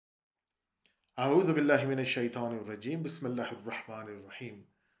أعوذ بالله من الشيطان الرجيم بسم الله الرحمن الرحيم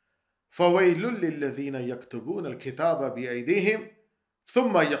فويل للذين يكتبون الكتاب بأيديهم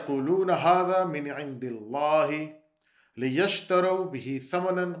ثم يقولون هذا من عند الله ليشتروا به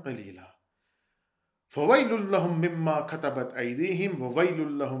ثمنا قليلا فويل لهم مما كتبت أيديهم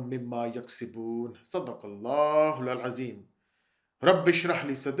وويل لهم مما يكسبون صدق الله العظيم رب اشرح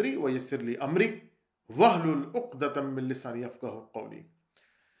لي صدري ويسر لي أمري واحلل عقدة من لساني يفقهوا قولي.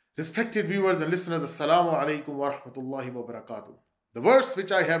 Respected viewers and listeners, Assalamu alaikum wa rahmatullahi wa barakatuh. The verse which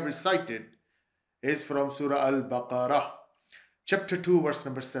I have recited is from Surah Al-Baqarah, chapter 2, verse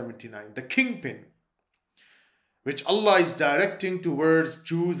number 79, the kingpin, which Allah is directing towards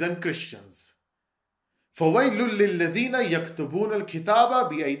Jews and Christians. فَوَيْلٌ لِلَّذِينَ يَكْتُبُونَ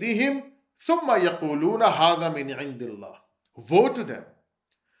الْكِتَابَ بِأَيْدِيهِمْ ثُمَّ يَقُولُونَ هَذَا مِنْ عِنْدِ اللَّهِ. Woe to them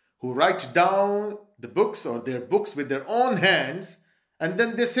who write down the books or their books with their own hands, and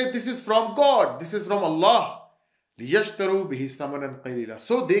then they say this is from God, this is from Allah. لِيَشْتَرُوا بِهِ ثَمَنًا قَلِيلًا.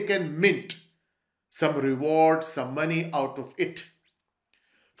 So they can mint some reward, some money out of it.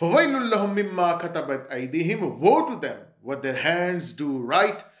 فَوَيْلٌ لَهُمْ مِمَّا كَتَبَتْ أَيْدِيهِمْ. Woe to them what their hands do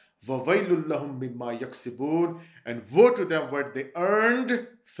right. وَوَيْلٌ لَهُمْ مِمَّا يَكْسِبُونَ. And woe to them what they earned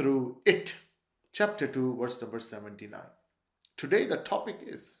through it. Chapter 2, verse number 79. Today the topic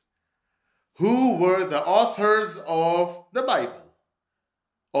is, who were the authors of the Bible?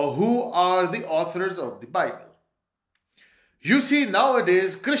 Or who are the authors of the Bible? You see,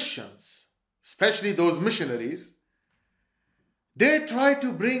 nowadays Christians, especially those missionaries, they try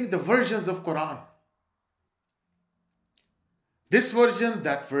to bring the versions of Quran. This version,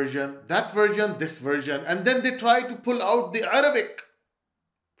 that version, that version, this version, and then they try to pull out the Arabic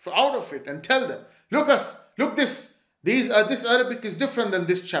out of it and tell them, look this Arabic is different than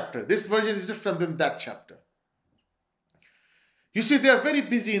this chapter. This version is different than that chapter. You see, they are very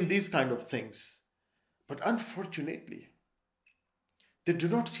busy in these kind of things. But unfortunately, they do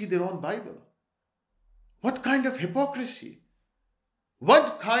not see their own Bible. What kind of hypocrisy?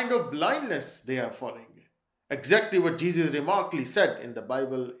 What kind of blindness they are following? Exactly what Jesus remarkably said in the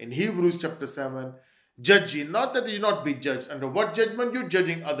Bible in Hebrews chapter 7. Judge ye not that ye not be judged. Under what judgment you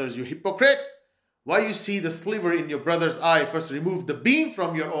judging others, you hypocrite? Why you see the sliver in your brother's eye? First remove the beam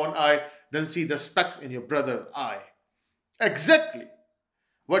from your own eye, then see the specks in your brother's eye. Exactly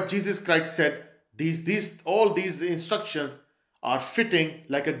what Jesus Christ said. All these instructions are fitting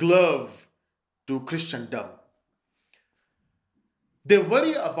like a glove to Christendom. They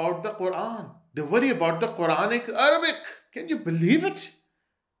worry about the Quran. They worry about the Qur'anic Arabic. Can you believe it?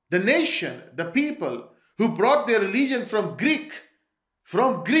 The nation, the people who brought their religion from Greek,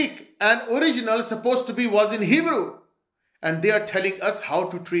 and original supposed to be was in Hebrew. And they are telling us how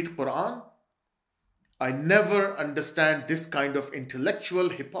to treat Quran. I never understand this kind of intellectual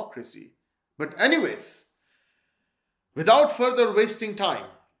hypocrisy. But anyways, without further wasting time,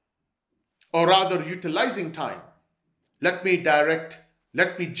 or rather utilizing time, let me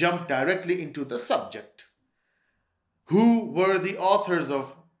jump directly into the subject. Who were the authors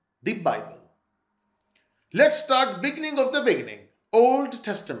of the Bible? Let's start beginning of the beginning, Old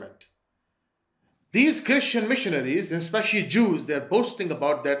Testament. These Christian missionaries, especially Jews, they're boasting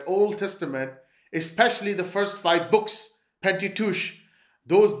about that Old Testament, especially the first 5 books, Pentateuch.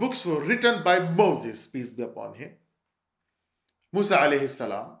 Those books were written by Moses, peace be upon him, Musa alayhi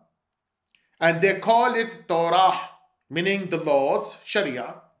salam, and they call it Torah, meaning the laws,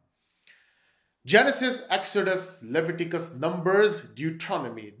 Sharia. Genesis, Exodus, Leviticus, Numbers,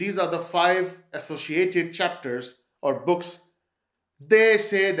 Deuteronomy. These are the 5 associated chapters or books. They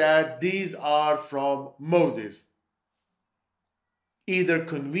say that these are from Moses, either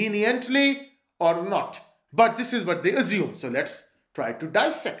conveniently or not. But this is what they assume. So let's try to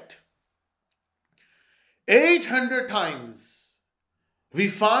dissect. 800 times we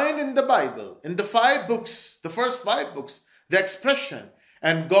find in the Bible, in the 5 books, the first 5 books, the expression,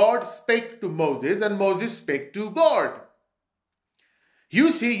 and God spake to Moses and Moses spake to God. You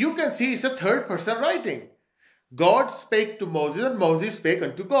can see it's a third person writing. God spake to Moses and Moses spake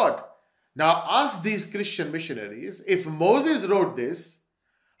unto God. Now ask these Christian missionaries, if Moses wrote this,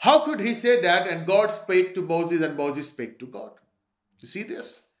 how could he say that and God spake to Moses and Moses spake to God? You see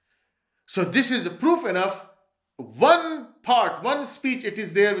this? So this is the proof enough. One part, one speech, it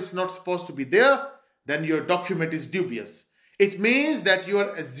is there, it's not supposed to be there, then your document is dubious. It means that you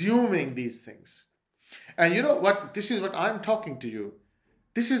are assuming these things. And you know what? This is what I'm talking to you.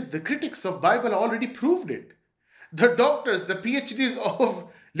 This is the critics of Bible already proved it. The doctors, the PhDs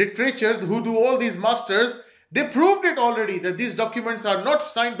of literature who do all these masters, they proved it already that these documents are not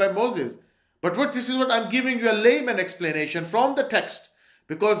signed by Moses. But this is what I'm giving you a layman explanation from the text.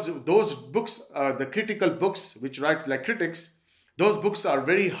 because those books, the critical books which write like critics, those books are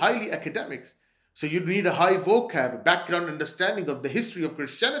very highly academic. So you need a high vocab, background understanding of the history of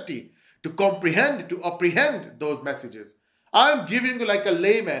Christianity to comprehend, to apprehend those messages. I'm giving you like a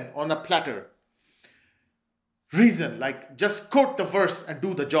layman on a platter. Reason, like just quote the verse and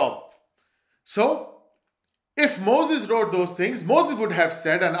do the job. So, if Moses wrote those things, Moses would have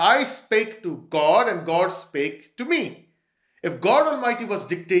said, and I spake to God and God spake to me. If God Almighty was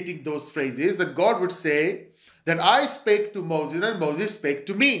dictating those phrases, then God would say that I spake to Moses and Moses spake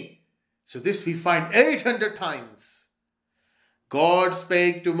to me. So this we find 800 times. God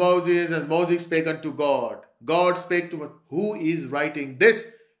spake to Moses and Moses spake unto God. God spake to... Who is writing this?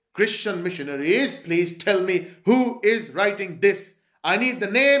 Christian missionaries, please tell me who is writing this. I need the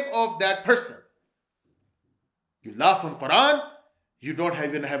name of that person. You laugh on Quran, you don't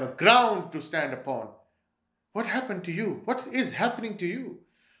even have a ground to stand upon. What happened to you? What is happening to you?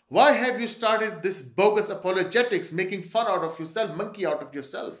 Why have you started this bogus apologetics, making fun out of yourself, monkey out of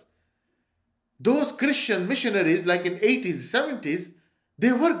yourself? Those Christian missionaries like in 80s, 70s,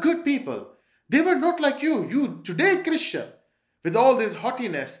 they were good people. They were not like you. You today Christian, with all this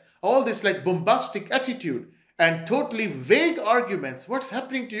haughtiness, all this like bombastic attitude and totally vague arguments. What's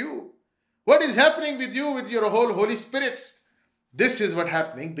happening to you? What is happening with you, with your whole Holy Spirit? This is what's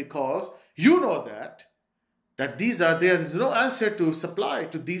happening because you know that there is no answer to supply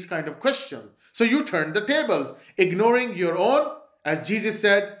to these kind of questions. So you turn the tables, ignoring your own, as Jesus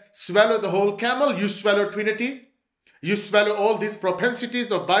said, swallow the whole camel, you swallow Trinity, you swallow all these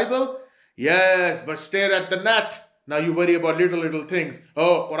propensities of Bible. Yes, but stare at the net. Now you worry about little things.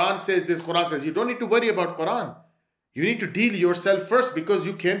 Oh, Quran says this, Quran says. You don't need to worry about Quran. You need to deal yourself first because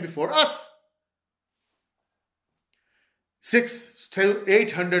you came before us. 600 to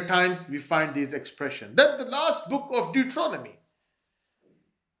 800 times we find these expressions. Then the last book of Deuteronomy.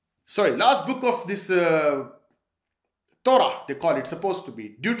 Last book of this Torah, they call it, supposed to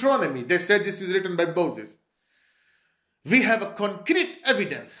be. Deuteronomy, they said this is written by Moses. We have a concrete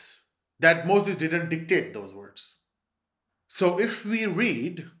evidence that Moses didn't dictate those words. So if we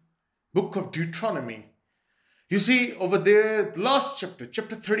read book of Deuteronomy, you see over there, the last chapter,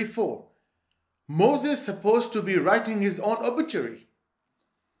 chapter 34, Moses is supposed to be writing his own obituary,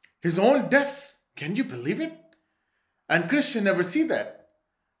 his own death. Can you believe it? And Christians never see that.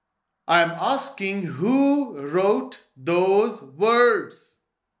 I am asking who wrote those words?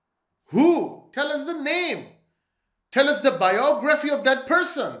 Who? Tell us the name. Tell us the biography of that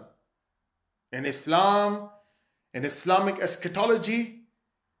person. In Islam, in Islamic eschatology,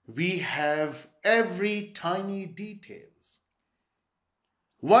 we have every tiny details.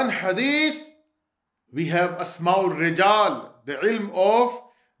 One hadith, we have Asma'ul Rijal, the ilm of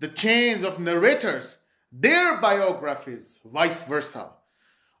the chains of narrators, their biographies, vice versa.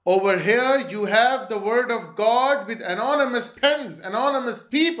 Over here, you have the word of God with anonymous pens, anonymous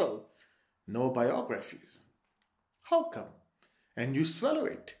people, no biographies. How come? And you swallow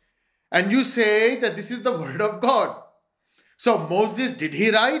it. And you say that this is the word of God. So Moses, did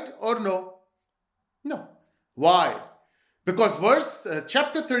he write or no? No. Why? Because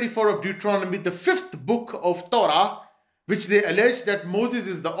chapter 34 of Deuteronomy, the 5th book of Torah, which they allege that Moses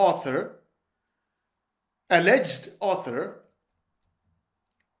is the author, alleged author,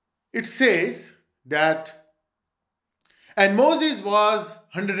 it says that, and Moses was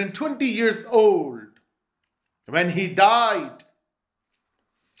 120 years old when he died,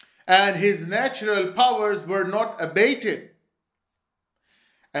 and his natural powers were not abated.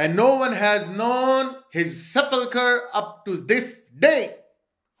 And no one has known his sepulchre up to this day.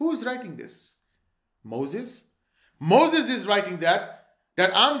 Who is writing this? Moses. Moses is writing that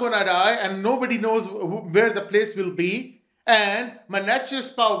I'm going to die and nobody knows where the place will be. And my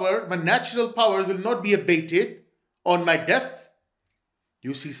natural powers will not be abated on my death.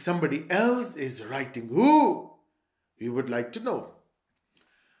 You see, somebody else is writing. Who? We would like to know.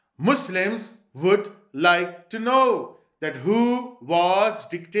 Muslims would like to know that who was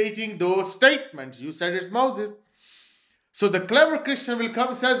dictating those statements. You said it's Moses. So the clever Christian will come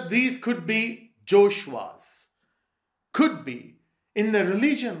and says these could be Joshua's. Could be. In the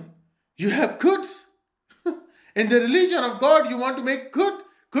religion, you have coulds. In the religion of God, you want to make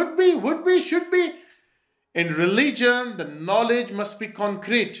could be, would be, should be. In religion, the knowledge must be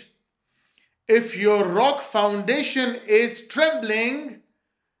concrete. If your rock foundation is trembling,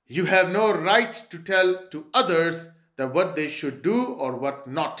 you have no right to tell to others that what they should do or what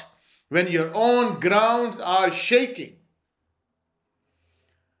not, when your own grounds are shaking.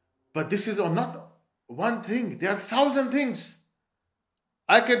 But this is not one thing. There are 1,000 things.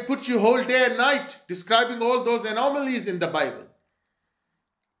 I can put you whole day and night describing all those anomalies in the Bible.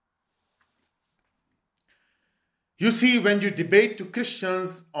 You see, when you debate to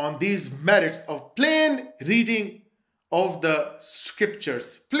Christians on these merits of plain reading of the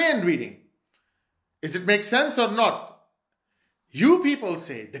scriptures, plain reading, does it make sense or not? You people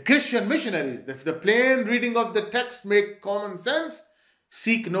say, the Christian missionaries, if the plain reading of the text make common sense,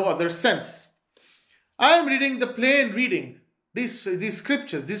 seek no other sense. I am reading the plain reading, these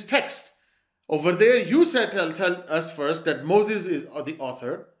scriptures, these texts. Over there, you said, tell us first that Moses is the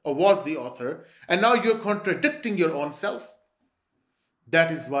author, or was the author, and now you're contradicting your own self.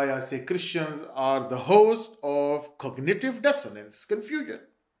 That is why I say Christians are the host of cognitive dissonance, confusion.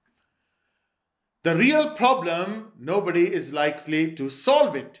 The real problem, nobody is likely to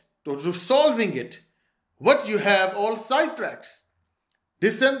solve it, to solving it. What you have, all sidetracks.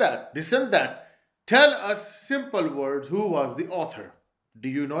 This and that, this and that. Tell us simple words, who was the author? Do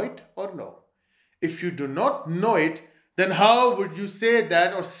you know it or no? If you do not know it, then how would you say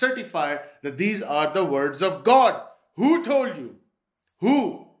that or certify that these are the words of God? Who told you?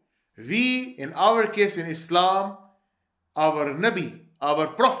 Who? We, in our case in Islam, our Nabi, our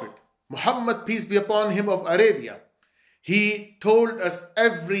Prophet, Muhammad, peace be upon him, of Arabia. He told us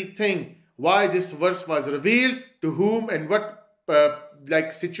everything, why this verse was revealed, to whom and what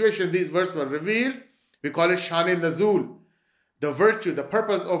situation these verses were revealed. We call it Shan-e-Nazul. The virtue, the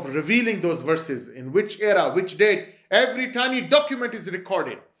purpose of revealing those verses, in which era, which date, every tiny document is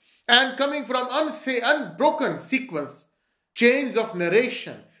recorded. And coming from unbroken sequence, chains of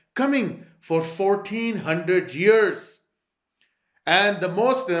narration, coming for 1400 years. And the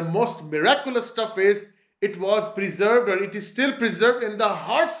most miraculous stuff is, it was preserved, or it is still preserved in the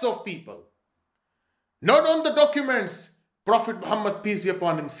hearts of people. Not on the documents. Prophet Muhammad, peace be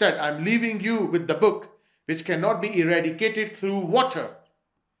upon him, said, I'm leaving you with the book, which cannot be eradicated through water.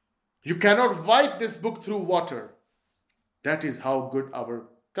 You cannot wipe this book through water. That is how good our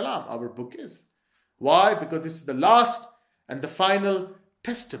kalam, our book is. Why? Because this is the last and the final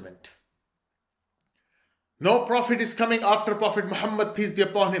testament. No prophet is coming after Prophet Muhammad, peace be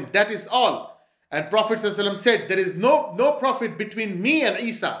upon him. That is all. And Prophet ﷺ said, there is no prophet between me and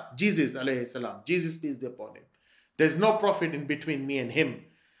Isa, Jesus alayhi salam. Jesus, peace be upon him. There is no prophet in between me and him.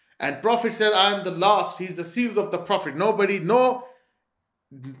 And Prophet said, I am the last. He's the seals of the Prophet. Nobody, not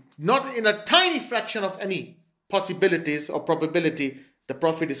in a tiny fraction of any possibilities or probability, the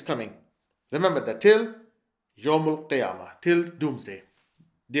Prophet is coming. Remember that, till Yawmul Qiyamah, till Doomsday,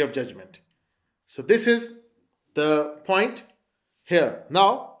 Day of Judgment. So this is the point here.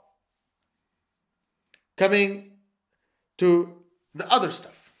 Now, coming to the other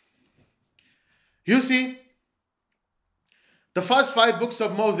stuff. You see, the first 5 books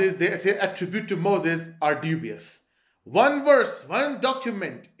of Moses, they attribute to Moses, are dubious. One verse, one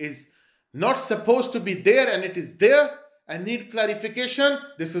document is not supposed to be there, and it is there and need clarification.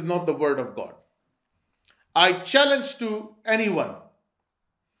 This is not the word of God. I challenge to anyone,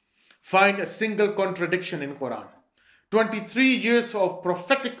 find a single contradiction in Quran. 23 years of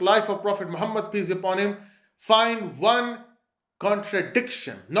prophetic life of Prophet Muhammad, peace be upon him, find one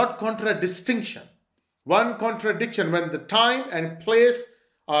contradiction, not contradistinction. One contradiction when the time and place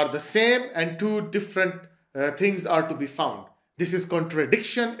are the same and two different things are to be found. This is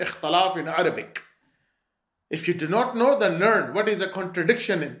contradiction, ikhtilaf in Arabic. If you do not know, then learn what is a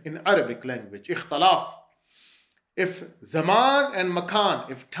contradiction in Arabic language, ikhtilaf. If zaman and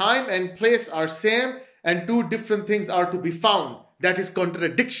makan, if time and place are same and two different things are to be found, that is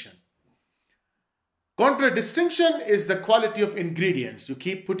contradiction. Contradistinction is the quality of ingredients. You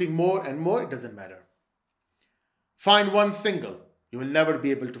keep putting more and more, it doesn't matter. Find one single. You will never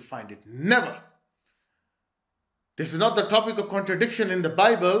be able to find it. Never. This is not the topic of contradiction in the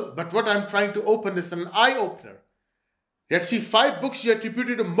Bible, but what I'm trying to open is an eye-opener. Let's see 5 books you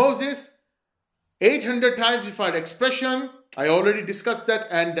attributed to Moses. 800 times you find expression. I already discussed that.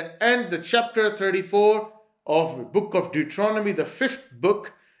 And the chapter 34 of the book of Deuteronomy, the 5th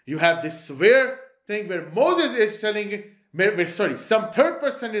book, you have this severe thing where Moses is telling, some third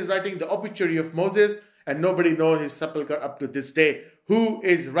person is writing the obituary of Moses, and nobody knows his sepulchre up to this day. Who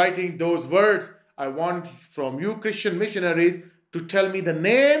is writing those words? I want from you Christian missionaries to tell me the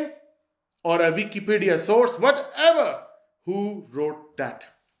name or a Wikipedia source, whatever, who wrote that.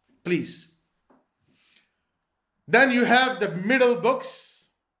 Please. Then you have the middle books.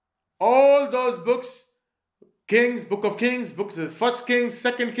 All those books, Kings, Book of Kings, books of First Kings,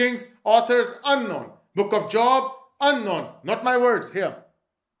 Second Kings, authors unknown. Book of Job, unknown. Not my words here.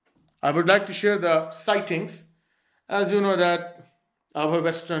 I would like to share the sightings. As you know that our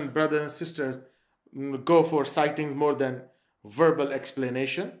Western brothers and sisters go for sightings more than verbal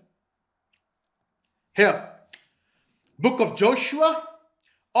explanation. Here, Book of Joshua,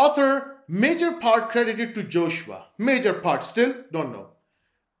 Author, major part credited to Joshua. Major part, still don't know.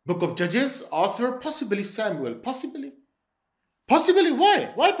 Book of Judges, author, possibly Samuel. Possibly. Possibly,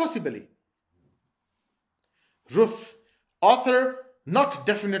 why? Why possibly? Ruth, author, not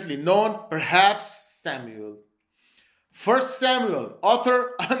definitely known, perhaps Samuel. 1 Samuel,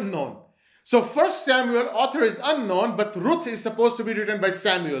 author, unknown. So 1 Samuel, author is unknown, but Ruth is supposed to be written by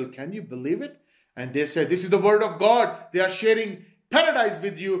Samuel. Can you believe it? And they said, this is the word of God. They are sharing paradise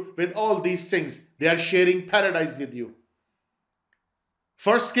with you with all these things. They are sharing paradise with you.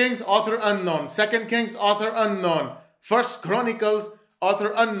 1 Kings, author unknown. 2 Kings, author unknown. 1 Chronicles,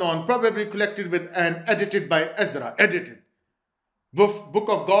 author unknown. Probably collected with and edited by Ezra. Edited. Book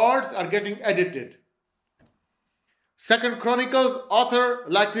of Gods are getting edited. 2 Chronicles, author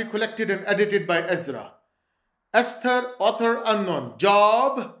likely collected and edited by Ezra. Esther, author unknown.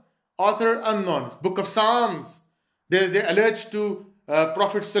 Job, author unknown. Book of Psalms, they allege to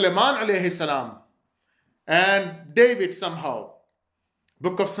Prophet Sulaiman alayhi salam. And David somehow.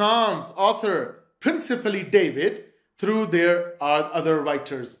 Book of Psalms, author principally David, through there are other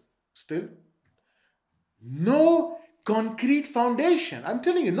writers. Still, no concrete foundation. I'm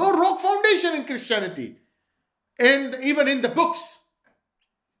telling you, no rock foundation in Christianity. And even in the books.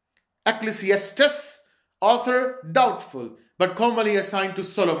 Ecclesiastes, author doubtful, but commonly assigned to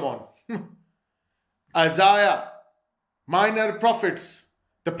Solomon. Isaiah, minor prophets,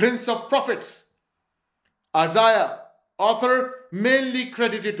 the prince of prophets. Isaiah, author mainly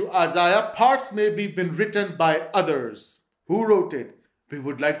credited to Isaiah. Parts may be been written by others. Who wrote it? We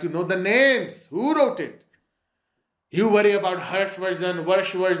would like to know the names. Who wrote it? You worry about Hafs version,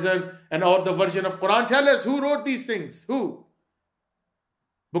 Warsh version, and all the version of Quran. Tell us who wrote these things. Who?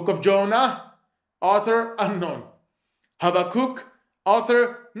 Book of Jonah, author unknown. Habakkuk,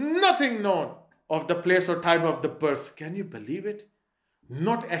 author nothing known of the place or time of the birth. Can you believe it?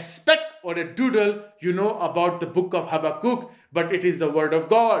 Not a speck or a doodle you know about the book of Habakkuk, but it is the word of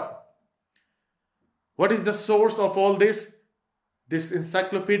God. What is the source of all this? This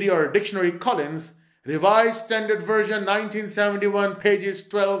encyclopedia or dictionary Collins, Revised Standard Version 1971, pages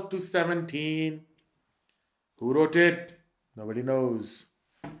 12 to 17. Who wrote it? Nobody knows.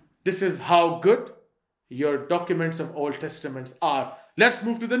 This is how good your documents of Old Testaments are. Let's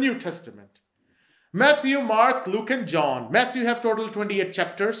move to the New Testament. Matthew, Mark, Luke, and John. Matthew have total 28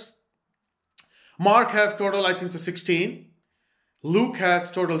 chapters. Mark have total, I think, 16. Luke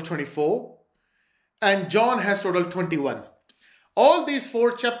has total 24. And John has total 21. All these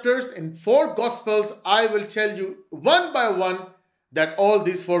 4 chapters in 4 Gospels, I will tell you one by one that all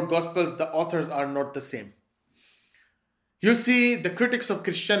these 4 Gospels, the authors are not the same. You see, the critics of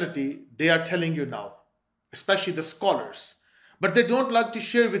Christianity, they are telling you now, especially the scholars, but they don't like to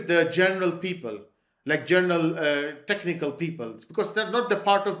share with the general people, like general technical people, because they're not the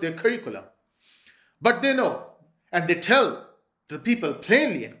part of their curriculum. But they know, and they tell the people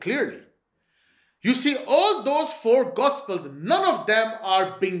plainly and clearly. You see, all those 4 Gospels, none of them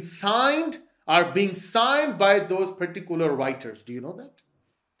are being signed by those particular writers. Do you know that?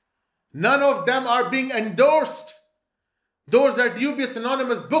 None of them are being endorsed. Those are dubious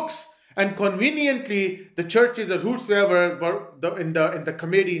anonymous books. And conveniently, the churches or whosoever were in the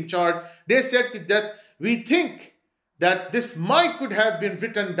committee in charge, they said that we think that this could have been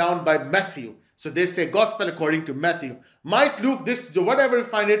written down by Matthew. So they say Gospel according to Matthew. Might Luke, this, whatever you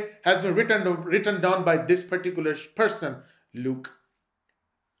find it, has been written down by this particular person, Luke.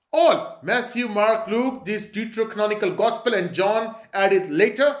 All, Matthew, Mark, Luke, this deuterocanonical Gospel, and John added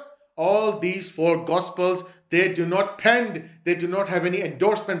later, all these 4 Gospels, they do not have any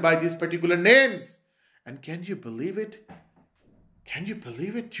endorsement by these particular names. And can you believe it? Can you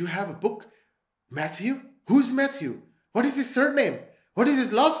believe it? You have a book, Matthew? Who's Matthew? What is his surname? What is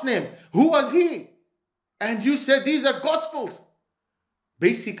his last name? Who was he? And you said these are Gospels.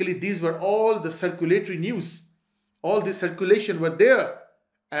 Basically, these were all the circulatory news. All the circulation were there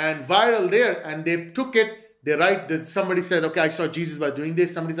and viral there. And they took it. They write that somebody said, okay, I saw Jesus was doing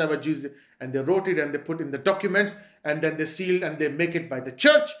this. Somebody said about Jesus. And they wrote it and they put in the documents. And then they sealed and they make it by the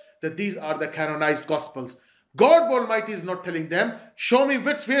church that these are the canonized Gospels. God Almighty is not telling them, show me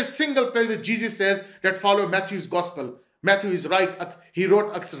where single place where Jesus says that follow Matthew's Gospel. Matthew is right. He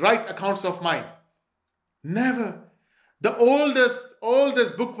wrote right accounts of mine. Never. The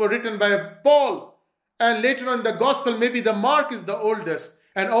oldest book were written by Paul. And later on the Gospel, maybe the Mark is the oldest.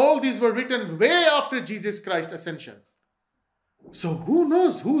 And all these were written way after Jesus Christ's ascension. So who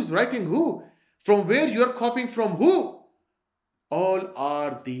knows who's writing who? From where you're copying from who?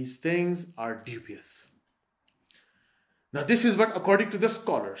 All these things are dubious. Now this is what according to the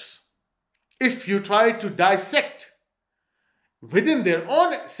scholars. If you try to dissect within their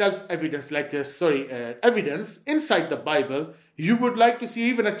own self-evidence, evidence inside the Bible, you would like to see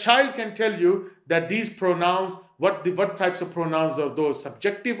even a child can tell you that these pronouns, what types of pronouns are those,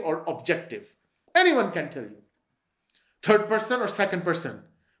 subjective or objective. Anyone can tell you. Third person or second person,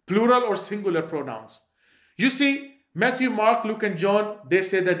 plural or singular pronouns. You see, Matthew, Mark, Luke, and John, they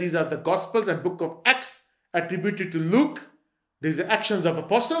say that these are the Gospels and book of Acts attributed to Luke. These are actions of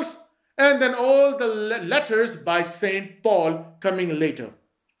apostles. And then all the letters by Saint Paul coming later.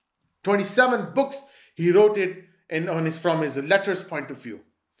 27 books he wrote it from his letters point of view.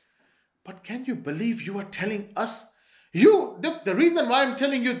 But can you believe you are telling us? The reason why I'm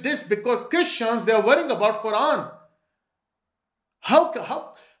telling you this, because Christians, they are worrying about Quran. How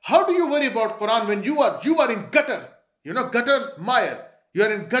do you worry about Quran when you are in gutter? You know, gutter's mire. You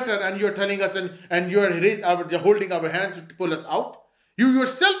are in gutter and you're telling us and you're holding our hands to pull us out. You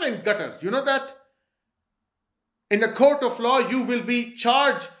yourself in gutter. You know that? In a court of law, you will be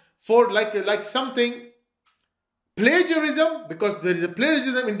charged for like something plagiarism, because there is a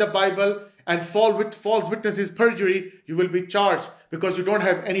plagiarism in the Bible, and false witnesses, perjury, you will be charged because you don't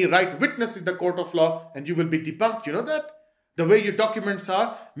have any right witness in the court of law and you will be debunked. You know that? The way your documents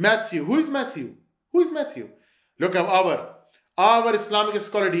are. Matthew. Who is Matthew? Who is Matthew? Look at our Islamic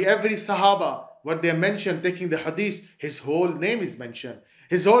scholarly, every Sahaba, what they mention, taking the hadith, his whole name is mentioned.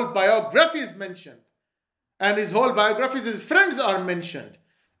 His whole biography is mentioned. And his whole biographies, his friends are mentioned.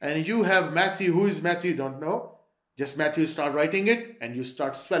 And you have Matthew. Who is Matthew? You don't know. Just Matthew start writing it and you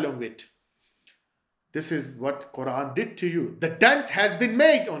start swallowing it. This is what Quran did to you. The dent has been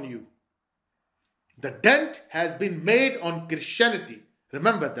made on you. The dent has been made on Christianity.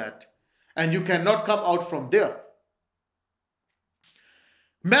 Remember that. And you cannot come out from there.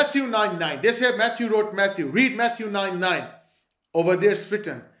 Matthew 9:9. They say Matthew wrote Matthew. Read Matthew 9:9. Over there it's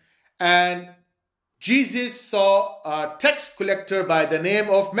written. And Jesus saw a tax collector by the name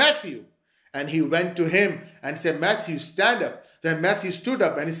of Matthew. And he went to him and said, Matthew, stand up. Then Matthew stood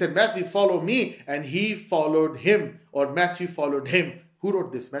up and he said, Matthew, follow me. And he followed him, or Matthew followed him. Who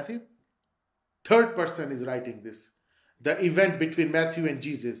wrote this? Matthew? Third person is writing this. The event between Matthew and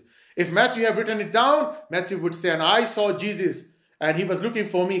Jesus. If Matthew had written it down, Matthew would say, and I saw Jesus and he was looking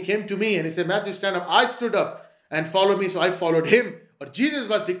for me, he came to me and he said, Matthew, stand up. I stood up and followed me, so I followed him. Or Jesus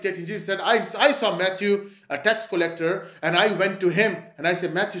was dictating. Jesus said, I saw Matthew, a tax collector, and I went to him and I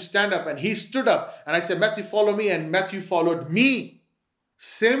said, Matthew, stand up. And he stood up and I said, Matthew, follow me. And Matthew followed me.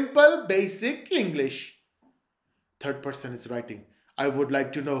 Simple, basic English. Third person is writing. I would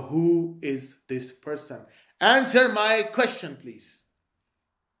like to know, who is this person? Answer my question, please.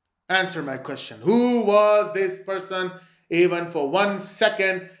 Answer my question. Who was this person? Even for 1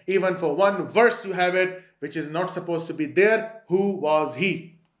 second, even for one verse you have it, which is not supposed to be there. Who was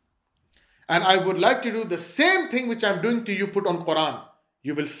he? And I would like to do the same thing which I'm doing to you, put on Quran.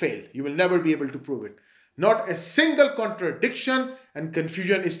 You will fail. You will never be able to prove it. Not a single contradiction and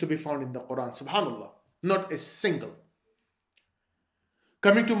confusion is to be found in the Quran. Subhanallah. Not a single.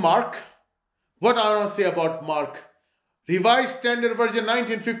 Coming to Mark. What I want to say about Mark. Revised Standard Version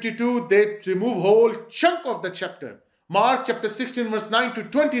 1952, they remove whole chunk of the chapter. Mark chapter 16 verse 9 to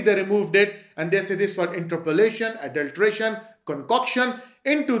 20, they removed it and they say this was interpolation, adulteration, concoction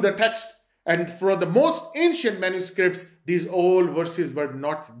into the text. And for the most ancient manuscripts, these old verses were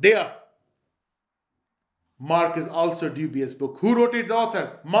not there. Mark is also a dubious book. Who wrote it? The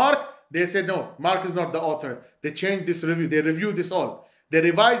author. Mark? They said no, Mark is not the author. They changed this review. They reviewed this all. They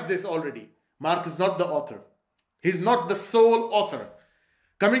revised this already. Mark is not the author. He's not the sole author.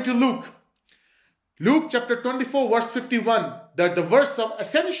 Coming to Luke. Luke chapter 24 verse 51. That the verse of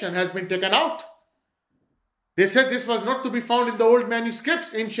ascension has been taken out. They said this was not to be found in the old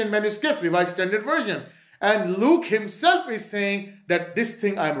manuscripts, ancient manuscripts, Revised Standard Version. And Luke himself is saying that this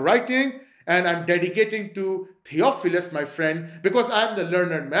thing I'm writing and I'm dedicating to Theophilus, my friend, because I'm the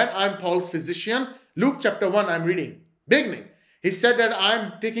learned man. I'm Paul's physician. Luke chapter 1 I'm reading. Beginning. He said that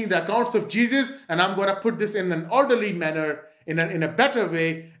I'm taking the accounts of Jesus and I'm going to put this in an orderly manner, in a better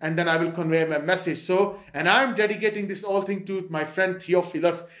way, and then I will convey my message. So, and I'm dedicating this whole thing to my friend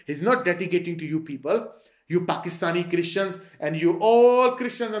Theophilus. He's not dedicating to you people, you Pakistani Christians, and you all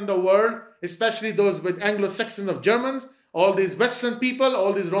Christians in the world, especially those with Anglo-Saxons of Germans, all these Western people,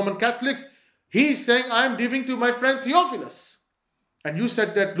 all these Roman Catholics. He's saying, I'm giving to my friend Theophilus. And you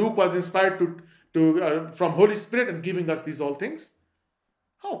said that Luke was inspired from Holy Spirit and giving us these all things.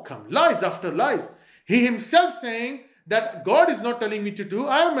 How come? Lies after lies. He himself saying that God is not telling me to do.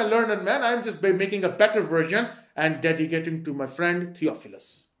 I am a learned man. I am just making a better version and dedicating to my friend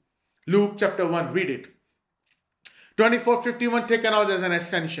Theophilus. Luke chapter 1, read it. 24:51 taken out as an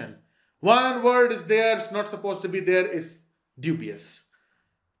ascension. One word is there, it's not supposed to be there, is dubious.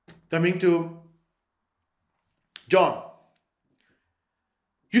 Coming to John.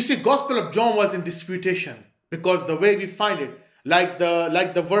 You see, Gospel of John was in disputation because the way we find it, like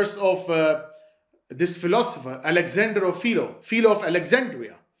the verse of this philosopher, Alexander of Philo of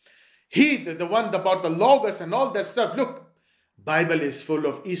Alexandria. He, the one about the Logos and all that stuff. Look, Bible is full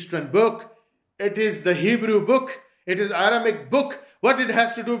of Eastern book. It is the Hebrew book. It is Aramaic book. What it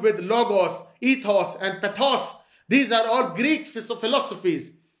has to do with Logos, Ethos, and Pathos. These are all Greek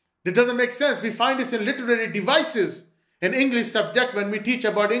philosophies. That doesn't make sense. We find this in literary devices. In English subject, when we teach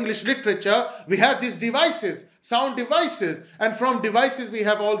about English literature, we have these devices, sound devices. And from devices, we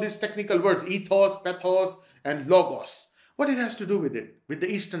have all these technical words, ethos, pathos, and logos. What it has to do with it? With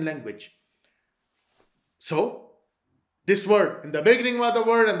the Eastern language. So, this word, in the beginning was the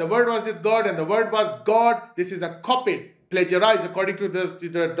word, and the word was with God, and the word was God. This is a copied, plagiarized, according to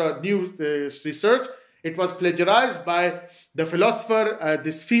the new research. It was plagiarized by the philosopher,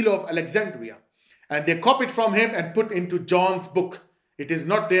 this Philo of Alexandria. And they copied from him and put into John's book. It is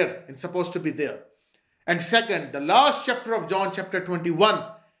not there. It's supposed to be there. And second, the last chapter of John, chapter 21,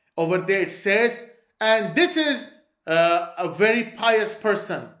 over there it says, and this is a very pious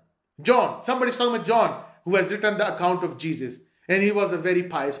person. John, somebody's talking about John, who has written the account of Jesus. And he was a very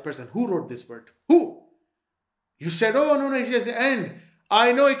pious person. Who wrote this word? Who? You said, oh, no, it is the end.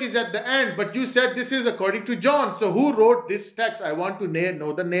 I know it is at the end, but you said this is according to John. So who wrote this text? I want to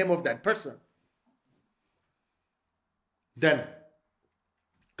know the name of that person. Then,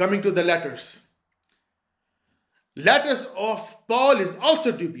 coming to the letters. Letters of Paul is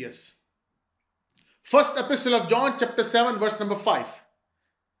also dubious. First epistle of John, chapter 7, verse number 5.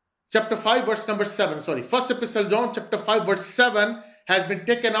 Chapter 5, verse number 7. Sorry. First epistle of John, chapter 5, verse 7 has been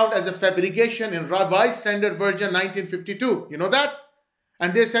taken out as a fabrication in Revised Standard Version 1952. You know that?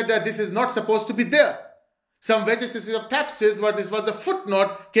 And they said that this is not supposed to be there. Some witnesses of Thapsis, but this was a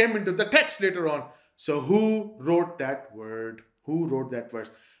footnote, came into the text later on. So who wrote that word? Who wrote that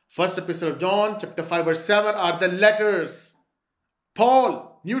verse? First epistle of John, chapter 5, verse 7 are the letters.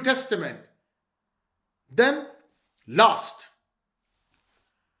 Paul, New Testament. Then, last.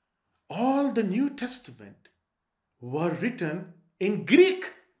 All the New Testament were written in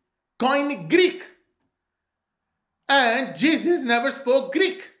Greek, Koine Greek. And Jesus never spoke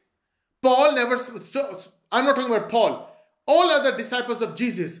Greek. Paul never, I'm not talking about Paul. All other disciples of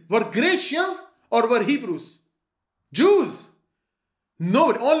Jesus were Grecians or were Hebrews? Jews.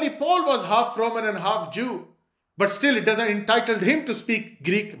 No, only Paul was half Roman and half Jew. But still it doesn't entitle him to speak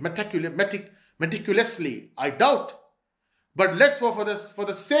Greek meticulously. I doubt. But let's go for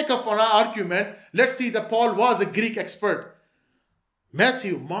the sake of our argument, let's see that Paul was a Greek expert.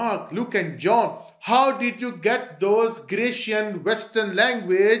 Matthew, Mark, Luke and John. How did you get those Grecian Western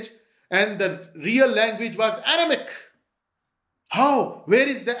language and the real language was Aramaic? How? Where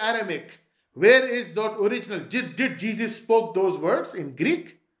is the Aramaic? Where is that original? Did Jesus spoke those words in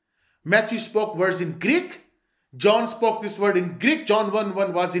Greek? Matthew spoke words in Greek. John spoke this word in Greek. John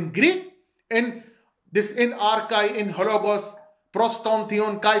 1:1 was in Greek. In this in archai, in hologos,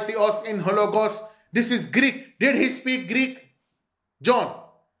 prostontheon, kaitios, in hologos. This is Greek. Did he speak Greek? John.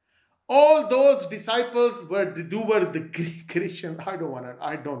 All those disciples were the Greek Christian.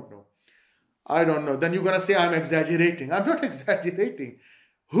 I don't know. Then you're going to say I'm exaggerating. I'm not exaggerating.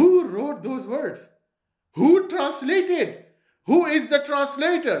 Who wrote those words? Who translated? Who is the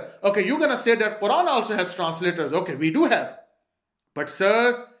translator? Okay, you're going to say that Quran also has translators. Okay, we do have. But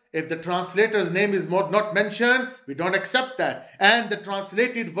sir, if the translator's name is not mentioned, we don't accept that. And the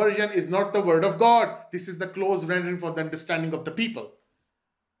translated version is not the word of God. This is the close rendering for the understanding of the people.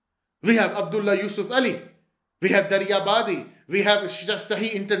 We have Abdullah Yusuf Ali. We have Daryabadi. We have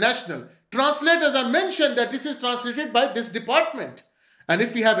Sahih International. Translators are mentioned that this is translated by this department. And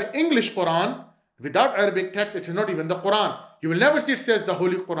if we have an English Quran, without Arabic text, it is not even the Quran. You will never see it says the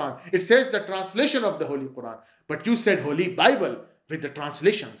Holy Quran. It says the translation of the Holy Quran. But you said Holy Bible with the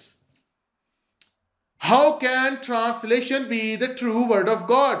translations. How can translation be the true word of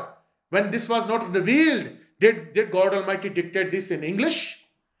God? When this was not revealed, did God Almighty dictate this in English?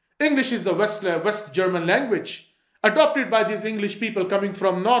 English is the West German language, adopted by these English people coming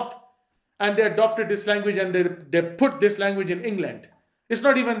from North. And they adopted this language and they put this language in England. It's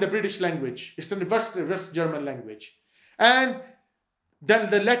not even the British language. It's the West German language. And then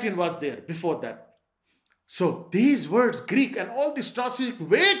the Latin was there before that. So these words, Greek and all this translation,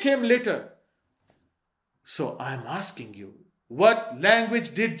 where came later? So I'm asking you, what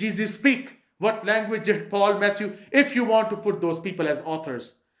language did Jesus speak? What language did Paul, Matthew, if you want to put those people as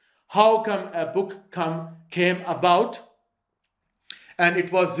authors? How come a book came about and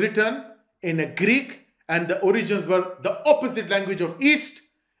it was written in a Greek and the origins were the opposite language of East,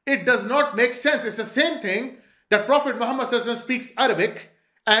 it does not make sense. It's the same thing that Prophet Muhammad speaks Arabic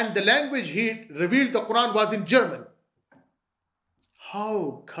and the language he revealed the Quran was in German.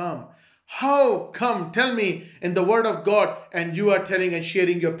 How come? How come? Tell me in the word of God, and you are telling and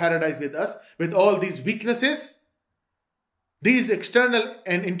sharing your paradise with us with all these weaknesses? These external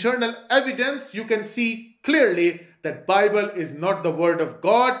and internal evidence, you can see clearly that Bible is not the word of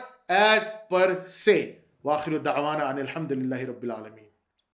God as per se. Wa akhiru da'wana anil hamdulillahi rabbil alameen.